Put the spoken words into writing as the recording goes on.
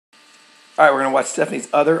All right, we're going to watch Stephanie's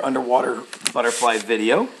other underwater butterfly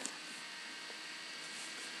video.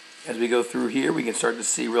 As we go through here, we can start to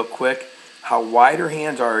see real quick how wide her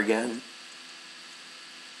hands are again.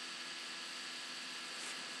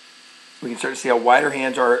 We can start to see how wide her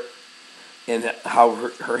hands are and how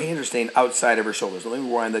her hands are staying outside of her shoulders. Let me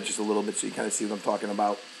rewind that just a little bit so you kind of see what I'm talking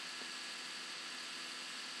about.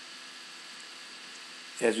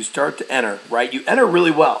 As we start to enter, right, you enter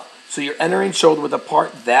really well. So you're entering shoulder width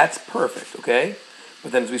apart. That's perfect, okay?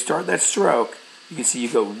 But then as we start that stroke, you can see you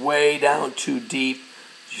go way down too deep.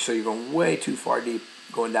 So you're going way too far deep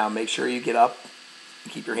going down. Make sure you get up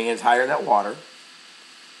and keep your hands higher in that water.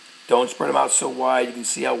 Don't spread them out so wide. You can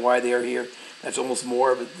see how wide they are here. That's almost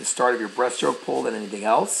more of the start of your breaststroke pull than anything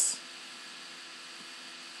else.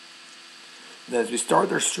 And then as we start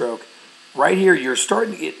their stroke, right here, you're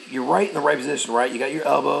right in the right position, right? You got your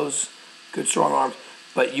elbows, good strong arms,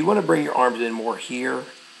 but you want to bring your arms in more here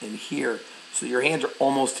and here so your hands are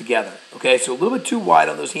almost together, okay? So a little bit too wide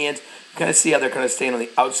on those hands. You kind of see how they're kind of staying on the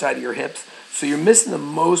outside of your hips. So you're missing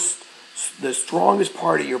the strongest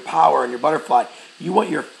part of your power in your butterfly. You want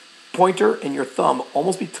your pointer and your thumb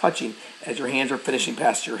almost be touching as your hands are finishing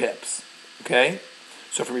past your hips, okay?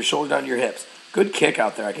 So from your shoulder down to your hips. Good kick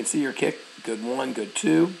out there. I can see your kick. Good one, good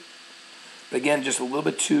two. But again, just a little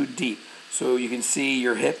bit too deep. So you can see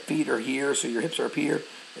your feet are here, so your hips are up here,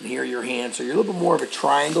 and here are your hands. So you're a little bit more of a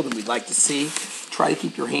triangle than we'd like to see. Try to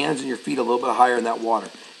keep your hands and your feet a little bit higher in that water.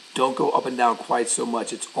 Don't go up and down quite so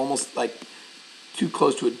much. It's almost like too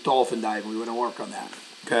close to a dolphin dive. We want to work on that,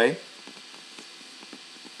 okay?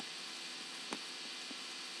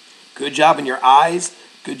 Good job in your eyes.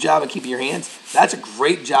 Good job in keeping your hands. That's a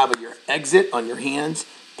great job of your exit on your hands.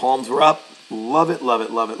 Palms were up. Love it, love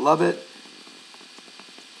it, love it, love it.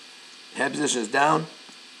 Head position is down.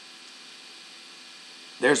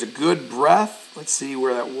 There's a good breath. Let's see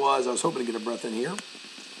where that was. I was hoping to get a breath in here.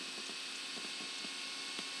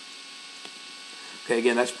 Okay,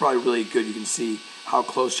 again, that's probably really good. You can see how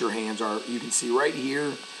close your hands are. You can see right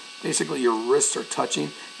here, basically your wrists are touching.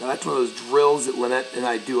 Now that's one of those drills that Lynette and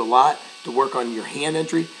I do a lot to work on your hand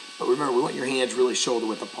entry. But remember, we want your hands really shoulder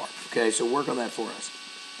width apart. Okay, so work on that for us.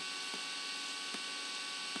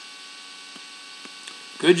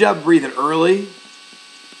 Good job of breathing early.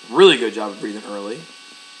 Really good job of breathing early.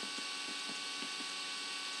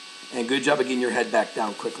 And good job of getting your head back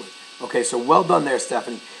down quickly. Okay, so well done there,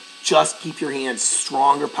 Stephanie. Just keep your hands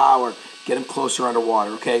stronger power. Get them closer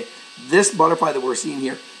underwater, okay? This butterfly that we're seeing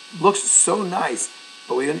here looks so nice,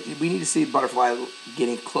 but we need to see butterfly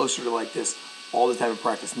getting closer to like this all the time in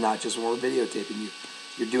practice, not just when we're videotaping you.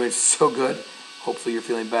 You're doing so good. Hopefully you're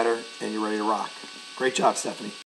feeling better and you're ready to rock. Great job, Stephanie.